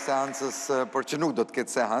seancës, por që nuk do të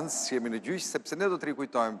ketë seancë, që jemi në gjyq, sepse ne do të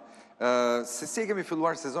rikujtojmë se si kemi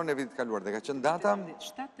filluar sezonin e vitit kaluar dhe ka qenë data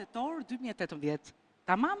 7 tetor 2018.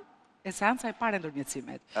 Tamam, e seanca e parë e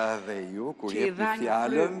ndërmjetësimit. Dhe ju kur jepni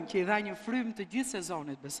fjalën, që i dha një frym të gjithë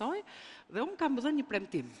sezonit, besoj, dhe unë kam dhënë një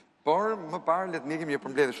premtim. Por më parë le të ndjekim një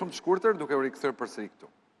përmbledhje shumë të shkurtër duke u rikthyer përsëri këtu.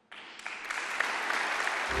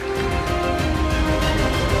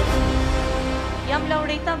 Jam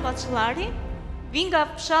Laureta Bacellari, vi nga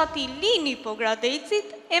fshati Lini Pogradecit,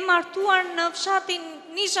 e martuar në fshatin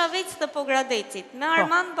Nishavec të Pogradecit, me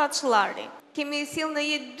Armand Bacellari. Kemi sjellë në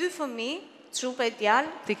jetë 2 fëmijë, çupe e djalë,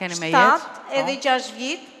 7 edhe 6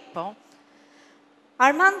 vjet.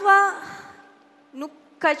 Armandua nuk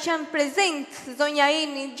ka qenë prezent zonja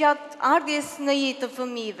Eni gjatë ardhjes në jetë të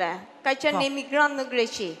fëmijëve. Ka qenë emigrant në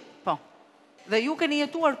Greqi. Po. Dhe ju keni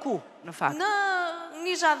jetuar ku, në fakt? Në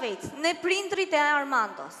Nishavec, në prindrit e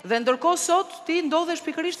Armandos. Dhe ndërkohë sot ti ndodhesh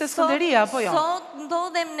pikërisht te Skënderia, apo jo? Sot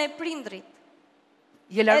ndodhem në prindrit.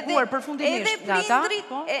 Je larguar përfundimisht nga ata?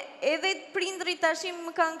 Edhe prindrit tashim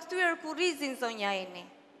më kanë kthyer kurrizin zonja Eni.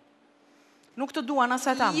 Nuk të duan as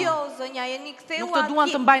ata? Jo, zonja Eni, ktheu atje. Nuk të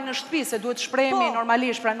duan të mbajnë në shtëpi, se duhet shprehemi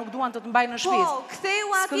normalisht, pra nuk duan të mbajnë në shtëpi. Po,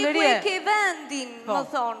 ktheu atje ku e ke vendin, më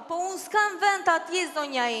thon. Po unë s'kam vend atje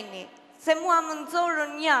zonja Eni. Se mua më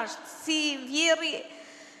nxorën jashtë, si vjerri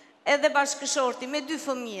edhe bashkëshorti, me 2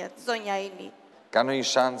 fëmijët, zonja Eni. Ka në një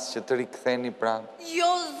shansë që të riktheni pra?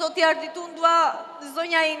 Jo, zoti Arditu, dua,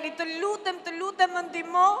 zonja Eni, të lutem më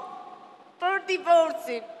ndihmo për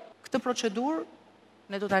divorcin. Këtë procedurë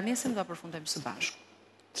ne do ta nisim dhe përfundojmë së bashku.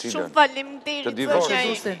 Shumë faleminderit, zonja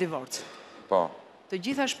Eni. Të divorcit. Po. Të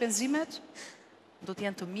gjitha shpenzimet do të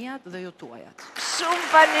jenë të mijat dhe jo tuajat. Shumë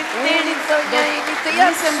faleminderit, zonja Eni, të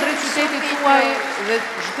jasëm drejt qytetit tuaj dhe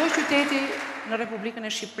çdo qyteti në Republikën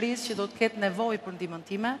e Shqipërisë që do të ketë nevojë për ndihmën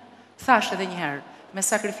time, thash edhe një herë, me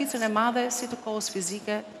sakrificën e madhe si të kohës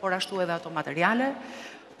fizike, por ashtu edhe ato materiale,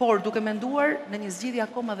 por duke menduar në një zgjidhje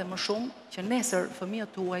akoma dhe më shumë që nesër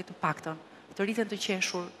fëmijët tuaj të paktën të rriten të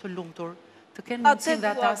qeshur, të lumtur, të kenë mundësinë dhe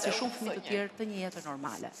ata si shumë fëmijë të tjerë të një jetë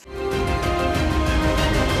normale.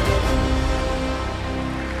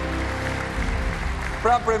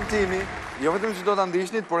 Pra premtimi, jo vetëm që do ta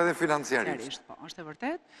ndiqnit, por edhe financiarisht. Po, është e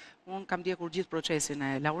vërtet. Unë kam ndjekur gjithë procesin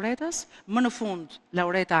e Lauretës. Më në fund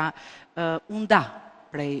Laureta u nda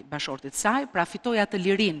prej bashkëshortit saj, pra fitoi atë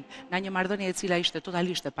lirin nga një marrëdhënie e cila ishte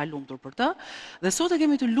totalisht e palumtur për të, dhe sot e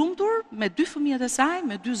kemi të lumtur me 2 fëmijët e saj,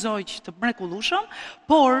 me 2 zogjë të mrekullueshëm,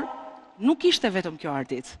 por nuk ishte vetëm kjo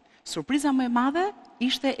Ardit. Surpriza më e madhe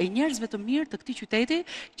ishte e njerëzve të mirë të këtij qyteti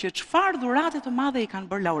që çfarë dhurate të madhe i kanë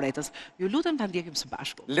bërë laureatës. Ju lutem ta ndjekim së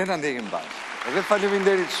bashku. Le ta ndjekim bashkë. Edhe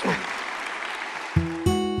faleminderit shumë.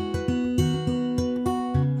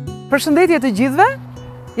 Përshëndetje të gjithëve.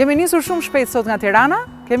 Jemi nisur shumë shpejt sot nga Tirana.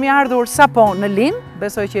 Kemi ardhur sapo në Lin,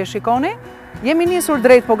 besoj që e shikoni. Jemi nisur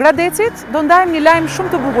drejt Pogradecit, do ndajmë një lajm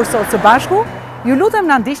shumë të bukur sot së bashku. Ju lutem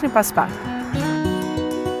na ndiqni pas pak.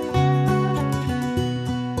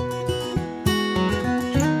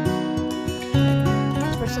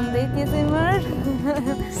 Përshëndetje zemër.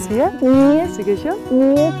 Si je? Mirë. Si ke qenë?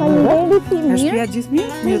 Mirë, faleminderit. Është shtëpia gjithë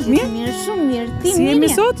mirë? Mirë? Mirë, shumë mirë. Ti Si jemi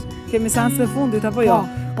mirë? sot? Kemi seancën e fundit apo jo?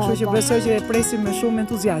 Po, Kështu që po. besoj që e presim me shumë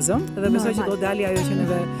entuziazëm dhe besoj që Normal. do dali ajo që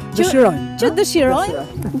neve dëshirojmë. Që dëshirojmë,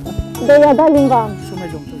 do ja dalim vonë. Shumë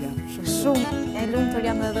e lumtur jam. Shumë e lumtur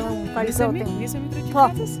jam edhe unë, pari zotin. Nisemi drejt Po,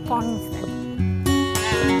 qytetit? po nisem.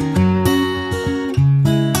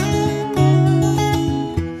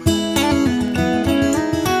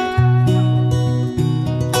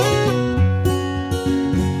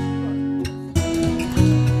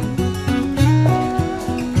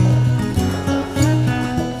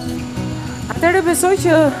 Atëherë besoj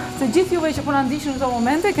që të gjithë juve që po na ndiqni në këto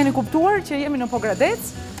momente keni kuptuar që jemi në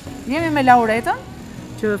Pogradec, jemi me laureatën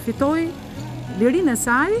që fitoi lirinë e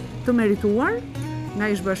saj të merituar nga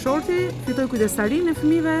ish Bashkëshorti, fitoi kujdestarinë e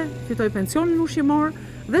fëmijëve, fitoi pensionin ushqimor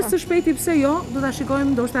dhe së shpejti pse jo, do ta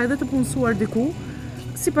shikojmë ndoshta edhe të punësuar diku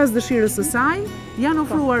sipas dëshirës së saj. Janë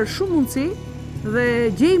ofruar shumë mundësi dhe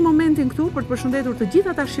gjej momentin këtu për të përshëndetur të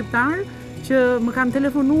gjithë ata shqiptarë që më kanë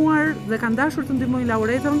telefonuar dhe kanë dashur të ndihmojnë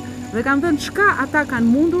laureatën dhe kanë thënë çka ata kanë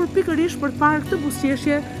mundur pikërisht për të parë këtë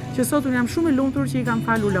buzëqeshje që sot unë jam shumë e lumtur që i kam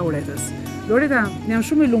falur laureatës. Loreta, jam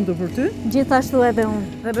shumë e lumtur për ty Gjithashtu edhe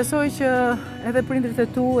unë. dhe besoj që edhe prindrit e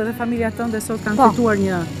tu, edhe familja tënde sot kanë Po. fituar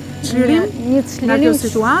një çlirim Një nga kjo çlirim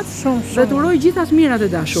situatë shumë, dhe të uroj gjithat mirat e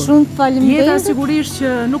dashur. Shumë Jeta faleminderit. sigurisht që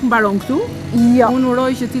nuk mbaron këtu. Jo. Unë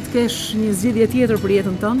uroj që ti të kesh një zgjidhje tjetër për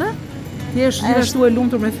jetën tënde. Ti je gjithashtu e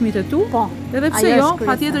lumtur me fëmijët e tu. Po. Edhe pse Ajo jo, është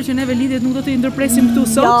patjetër që neve lidhjet nuk do t'i ndërpresim këtu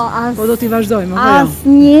sot, Jo, po do t'i vazhdojmë, apo jo?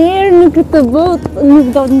 Asnjëherë nuk të bëhet,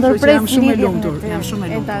 nuk do të ndërpres jam shumë e lidhjen lumtur, me ty. jam shumë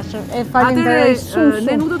e lumtur. E dashur, e falenderoj shumë Ne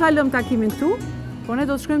shumë. nuk do ta lëm takimin këtu, por ne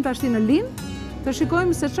do të shkojmë tashti në Lin, të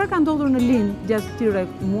shikojmë se çfarë ka ndodhur në Lin gjatë këtyre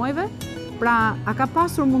muajve. Pra, a ka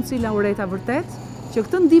pasur mundësi Laureta vërtet që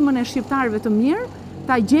këtë ndihmën e shqiptarëve të mirë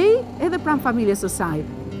ta gjej edhe pranë familjes së saj.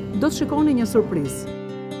 Do të shikoni një surprizë.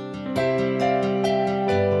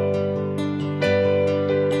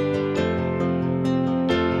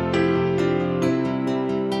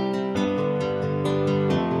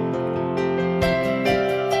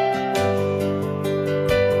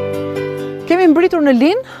 Kemi mbritur në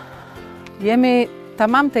Lin, jemi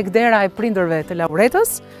tamam tek dera e prindërve të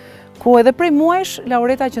laureatës, ku edhe prej muajsh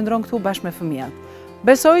Laureta qëndron këtu bashkë me fëmijët.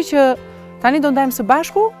 Besoj që tani do ndajmë së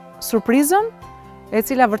bashku surprizën e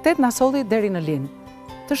cila vërtet na solli deri në Lin.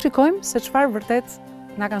 Të shikojmë se çfarë vërtet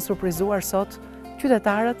na kanë surprizuar sot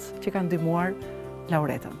qytetarët që kanë ndihmuar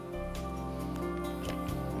Lauretën.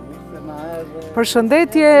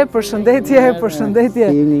 Përshëndetje, përshëndetje, përshëndetje.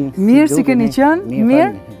 Mirë si keni qenë? Mirë?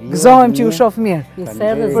 Gëzohem që ju shoh mirë.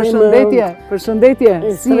 Përshëndetje, përshëndetje.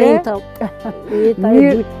 Si je?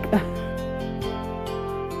 Mirë.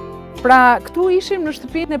 Pra, këtu ishim në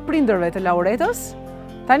shtëpinë e prindërve të Lauretës.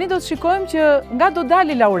 Tani do të shikojmë që nga do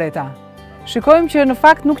dali Laureta. Shikojmë që në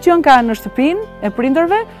fakt nuk qënë ka në shtëpinë e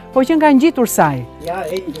prindërve, po qënë ka ngjitur saj. Ja,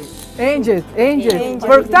 Engjët.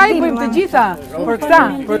 Për këta i bëjmë të gjitha. Për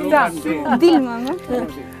këta. Dil, mama.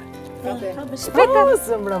 Shpeta.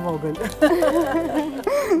 Zëmbra vogël.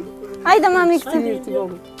 Hajde, mami, këtë.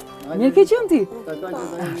 Mirë ke qenë ti?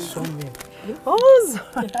 Shumë mirë. O,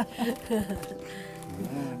 zora.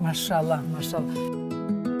 Mashallah, mashallah.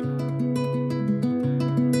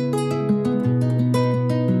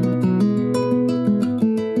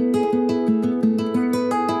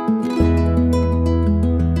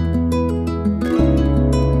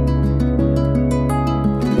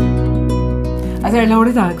 Atëherë,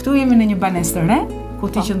 Laurita, këtu jemi në një banesë të re, ku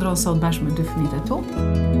ti qëndron sot bashkë me dy fëmijët e tu.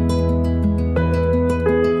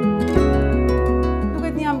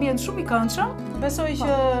 Duket një ambient shumë i këndshëm. Besoj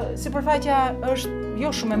që sipërfaqja është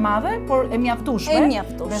jo shumë e madhe, por e mjaftueshme. E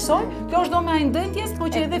mjaftueshme. Besoj. Kjo është dhomë e ndëntjes, po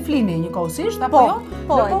që edhe flini njëkohësisht, apo jo?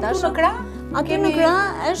 Po, Ndërkohë e këtu dashur. në krah, Aty kemi në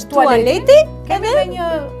krah është tualeti, tualeti, kemi edhe një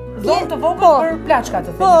dhomë të vogël po. për plaçka të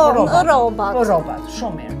themi, Po, për rrobat. Për rrobat,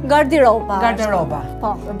 shumë mirë. Garderoba. Garderoba.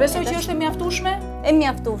 Po. Besoj që është e mjaftueshme? e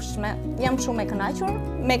mjaftueshme. Jam shumë e kënaqur,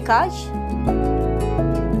 me kaq.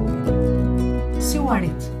 Si u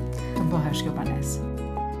arrit të bëhesh kjo banesë?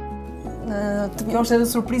 Kjo është edhe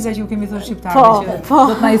surpriza që ju kemi thënë shqiptarëve që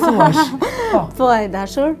do të na i thuash. Po e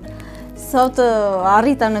dashur. Sot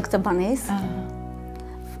arrita në këtë banesë.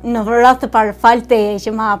 Në radhë të parë fal teje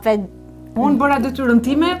që më hapet. Unë bëra detyrën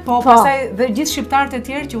time, po pastaj dhe gjithë shqiptarët e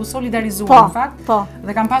tjerë që u solidarizuan në fakt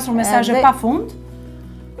dhe kanë pasur mesazhe pafund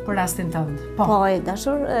për rastin tënd. Po e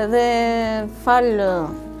dashur, edhe fal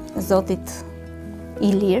zotit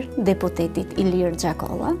Ilir, deputetit Ilir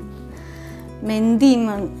Xhakolla, me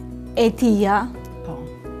ndihmën e tija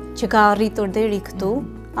që ka arritur deri këtu,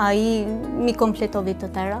 ai mi kompletoi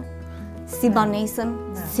të tëra, si banesën,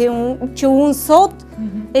 që unë sot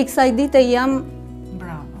e kësaj dite jam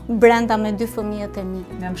brenda me 2 fëmijët e mi.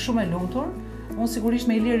 Jam shumë e lumtur. Unë sigurisht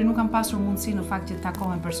me Ilirin nuk kam pasur mundësi në fakt që të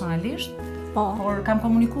takohem personalisht, por kam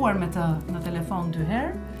komunikuar me të në telefon 2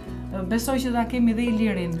 herë. Besoj që ta kemi dhe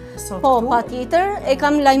Ilirin sot këtu. Po, patjetër, e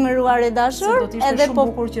kam lajmëruar e dashur. Se do të ishte shumë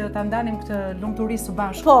bukur që ta ndanim këtë lumturi së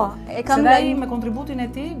bashku. Po, e kam lajmëruar me kontributin e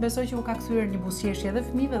tij, besoj që u ka kthyer një buzëqeshje edhe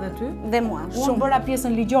fëmijëve dhe ty. Dhe mua. Unë bëra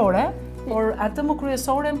pjesën ligjore, por atë më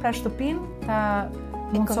kryesore, pra shtëpinë, ta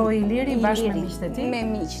mundsoi Iliri bashkë me miqtë e tij. Me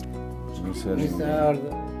miqtë.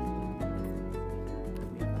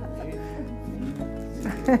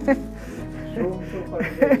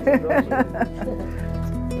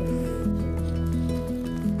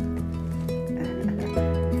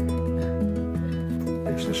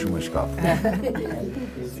 Ishte shumë e shkaftë.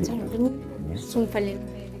 Shumë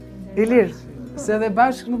faleminderit. Ilir, se edhe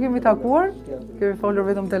bashkë nuk kemi takuar, kemi folur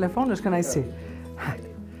vetëm telefon, është kënaqësi.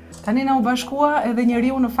 Tani na u bashkua edhe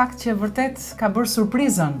njeriu në fakt që vërtet ka bërë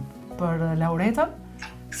surprizën për laureatën,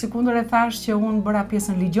 sikundër e thash që unë bëra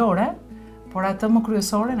pjesën ligjore, por atë më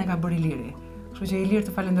kryesore ne ka bërë Iliri. Kështu që Ilir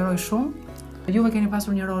të falenderoj shumë. Juve keni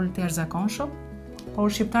pasur një rol të jashtëzakonshëm,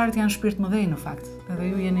 por shqiptarët janë shpirt mëdhej në fakt,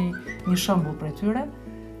 edhe ju jeni një shembull për tyre.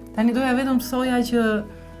 Tani doja vetëm të thoja që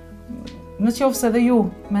në qoftë se dhe ju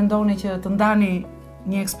mendoni që të ndani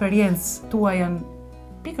një eksperiencë tuajën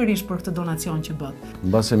pikërisht për këtë donacion që bët.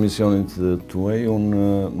 Mbas emisionit tuaj, unë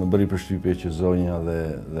më bëri përshtypje që zonja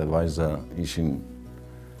dhe vajza ishin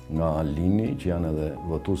nga Lini, që janë edhe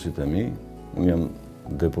votuesit e mi. Unë jam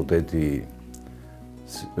deputeti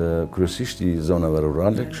kryesisht i zonave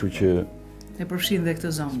rurale, kështu që e përfshin dhe këtë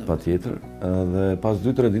zonë. Patjetër. Dhe pas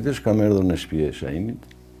 2-3 ditësh kam erdhur në shtëpi e Shahimit,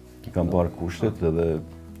 kam parë kushtet edhe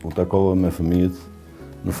u takova me fëmijët.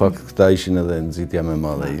 Në fakt këta ishin edhe nxitja më e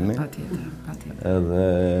madhe ime. Patjetër. Edhe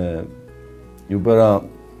ju bëra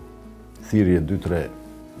thirrje 2-3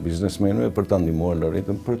 biznesmenëve për ta ndihmuar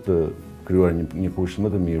laureatën për të krijuar një kusht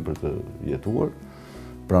më të mirë për të jetuar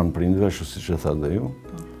pranë prindërve, ashtu siç e thatë dhe ju.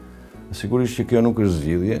 Sigurisht që kjo nuk është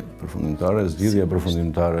zgjidhje përfundimtare, zgjidhja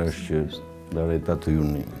përfundimtare është që laureata të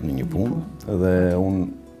hyjnë në një punë dhe unë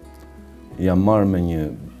jam marrë me një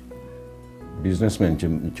biznesmen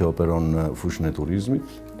që operon në fushën e turizmit.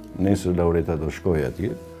 Nesër laureata do shkojë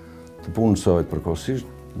atje, të punësohet përkohësisht,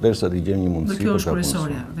 derisa t'i gjejmë një mundësi për ta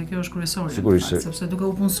punësuar. Dhe kjo është kryesorja. Sigurisht sepse duke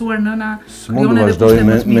u punësuar nëna mund të vazhdoj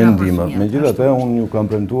me ndihmë. Megjithatë, unë ju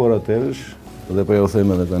kam premtuar atëherësh dhe po ju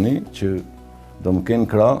them edhe tani që do më kenë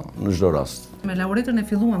krah në çdo rast. Me laureatën e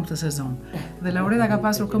filluam këtë sezon dhe laureata ka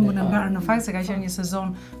pasur këmbën e mbarë në fakt se ka qenë një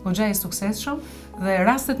sezon goxha i suksesshëm dhe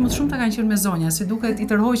rastet më të shumta kanë qenë me zonja, si duket i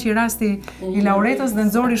tërhoqi rasti i laureatës dhe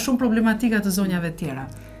nxori shumë problematika të zonjave të tjera.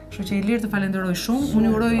 Kështu që Ilir të falenderoj shumë, unë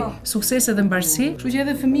uroj sukses edhe mbarësi. Kështu që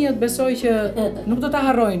edhe fëmijët besoj që nuk do ta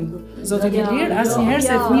harrojnë zotin Ilir asnjëherë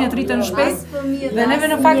se fëmijët rriten shpejt dhe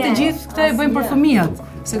neve në fakt të gjithë këtë e bëjmë për fëmijët,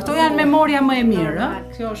 se këto janë memoria më e mirë, ëh?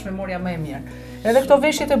 Kjo është memoria më e mirë. Edhe këto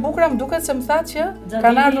veshjet e bukura më duket se më thatë që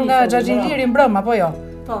kanë ardhur nga Xhaxhi Iliri mbrëm apo jo?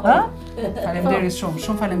 Ëh? Faleminderit shumë,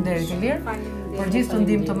 shumë faleminderit Ilir për gjithë të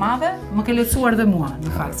ndihmë të madhe, më ke lehtësuar dhe mua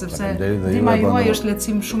në fakt, sepse ndihma juaj është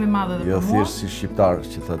lehtësim shumë i madh edhe për mua. Jo thjesht si shqiptar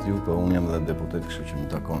që thatë ju, po unë jam edhe deputet, kështu që më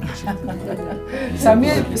takon.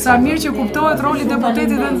 Sa mirë që kuptohet roli i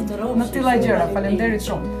deputetit në të tilla gjëra. Faleminderit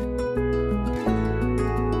shumë.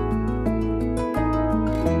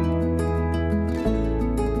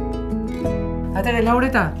 Atëre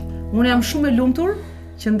Laureta, unë jam shumë e lumtur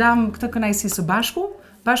që ndam këtë kënaqësi së bashku,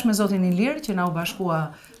 bashkë me zotin Ilir që na u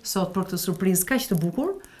bashkua sot për këtë surprizë kaq të bukur.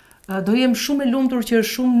 Do jem shumë e lumtur që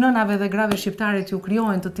shumë nënave dhe grave shqiptare t'ju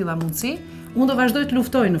krijojnë të tilla mundësi. Unë do vazhdoj të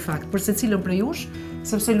luftoj në fakt për secilën prej jush,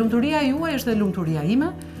 sepse lumturia juaj është dhe lumturia ime.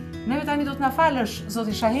 Neve tani do të na falësh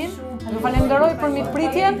zoti Shahin. Ju falenderoj për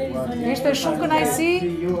mikpritjen. Ishte shumë kënaqësi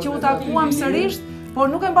që u takuam sërish, por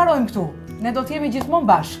nuk e mbarojmë këtu. Ne do të jemi gjithmonë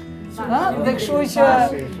bashkë. Dhe kështu që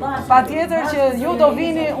pa tjetër që ju do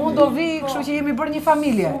vini, unë do vi, kështu që jemi bërë një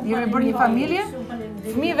familje. Jemi bërë një familje,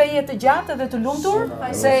 fëmijëve jetë të gjatë dhe të lumtur,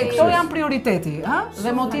 se këto janë prioriteti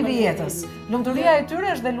dhe motivi jetës. Lumturia e tyre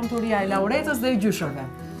është dhe lumturia e Lauretës dhe e gjyshërve.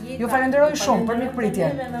 Ju falenderoj shumë për mikpritje.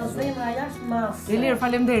 Ilir,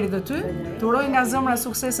 falenderit dhe ty. Të uroj nga zemra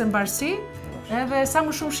suksese në bashkësi, edhe sa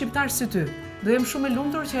më shumë shqiptar si ty. Do jem shumë e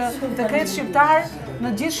lumtur që të ketë shqiptar në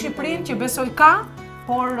gjithë Shqipërinë që besoj ka,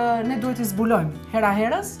 por ne duhet i zbulojmë hera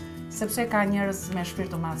herës, sepse ka njerëz me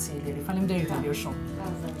shpirt të madh si Iliri. Faleminderit Ilir shumë.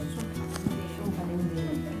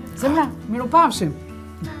 Zemra, mirupafshim.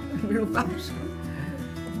 Mirupafshim.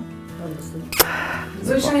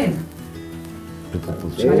 Zoj Shihemi.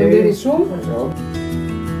 Faleminderit shumë.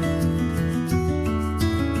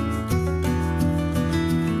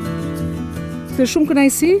 Këtë shumë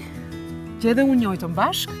kënaqësi që edhe unë njojtëm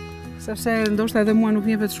bashkë, sepse ndoshta edhe mua nuk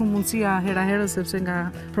më jepet shumë mundësia hera herës, sepse nga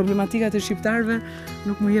problematikat e shqiptarëve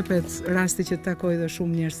nuk më jepet rasti që të takoj dhe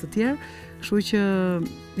shumë njerëz të tjerë, kështu që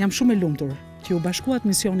jam shumë e lumtur që u bashkuat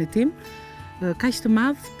misionit tim, kaq të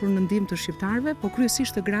madh për në ndihmë të shqiptarëve, po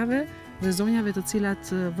kryesisht të grave dhe zonjave të cilat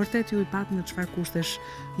vërtet ju i patë në çfarë kushtesh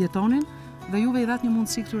jetonin, dhe juve i dhat një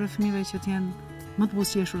mundësi këtyre fëmijëve që të jenë më të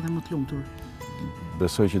buzëqeshur dhe më të lumtur.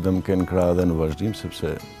 Besoj që do më kenë krah edhe në vazhdim, sepse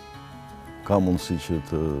ka mundësi që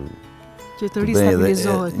të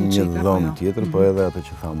ristabilizohet një dhomë tjetër, po edhe atë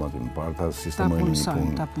që thamë aty më parë, ta sistemojnë një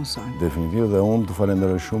punë. Ta punësojnë. Definitiv, dhe unë të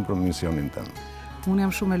falenderoj shumë për misionin tënd. Unë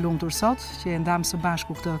jam shumë e lumtur sot që e ndam së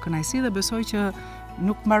bashku këtë kënaqësi dhe besoj që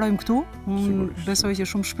nuk mbarojmë këtu. Unë besoj që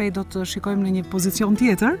shumë shpejt do të shikojmë në një pozicion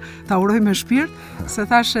tjetër, ta uroj me shpirt, se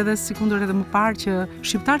thash edhe sikundër edhe më parë që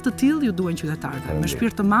shqiptar të tillë ju duhen qytetarëve, me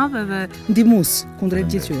shpirt të madh dhe ndihmues kundrejt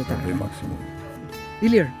gjithë qytetarëve.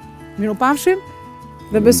 Ilir, mirupafshim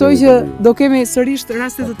dhe besoj që do kemi sërish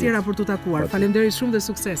raste të tjera për t'u takuar. Faleminderit shumë dhe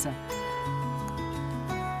suksese.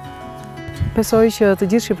 Besoj që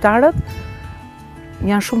të gjithë shqiptarët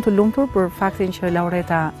janë shumë të lumtur për faktin që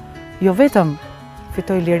Laureta jo vetëm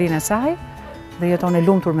fitoi lirinë e saj dhe jeton e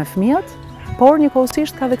lumtur me fëmijët, por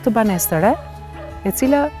njëkohësisht ka dhe këtë banesë të re, e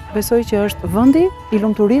cila besoj që është vendi i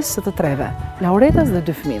lumturisë së të treve, Lauretës dhe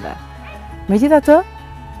dy fëmijëve. Megjithatë,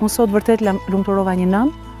 unë sot vërtet lumturova një nën,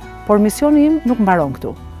 por misioni im nuk mbaron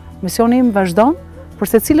këtu. Misioni im vazhdon për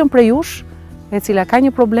secilën prej jush, e cila ka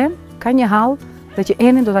një problem, ka një hall dhe që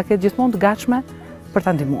Enin do ta ketë gjithmonë të gatshme për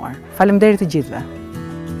ta ndihmuar. Faleminderit të gjithëve.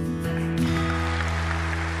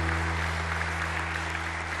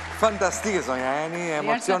 Fantastike, zonja Eni,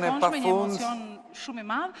 emocione pa fund. Emocion shumë i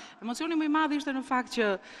madh. Emocioni më i madh ishte në fakt që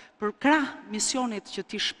për krah misionit që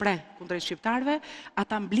ti shpreh kundrejt shqiptarëve,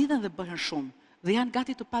 ata mblidhen dhe bëhen shumë. Dhe janë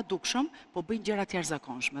gati të padukshëm, po bëjnë gjëra të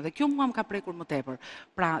jashtëzakonshme. Dhe kjo mua më ka prekur më tepër.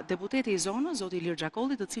 Pra, deputeti i zonës, zoti Ilir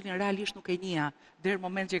Xhakolli, të cilin realisht nuk e njeh deri në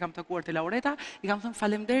moment që i kam takuar te Laureta, i kam thënë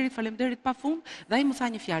faleminderit pafund, dhe ai më tha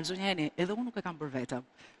një fjalë, zonja Eni, edhe unë nuk e kam bërë vetëm.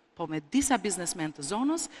 Po me disa biznesmen të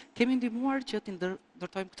zonës, kemi ndihmuar që t'i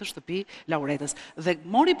ndërtojmë këtë shtëpi Lauretës. Dhe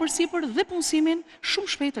mori përsipër dhe punësimin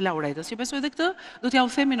shumë shpejt të Lauretës, që besoj dhe këtë do t'ja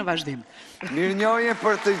u themi në vazhdim. Mirënjohje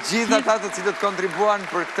për të gjithë ata të cilët kontribuan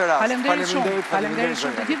për këtë rast. Faleminderit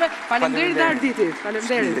shumë të gjithëve, faleminderit dhe Arditit,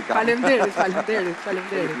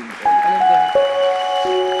 faleminderit.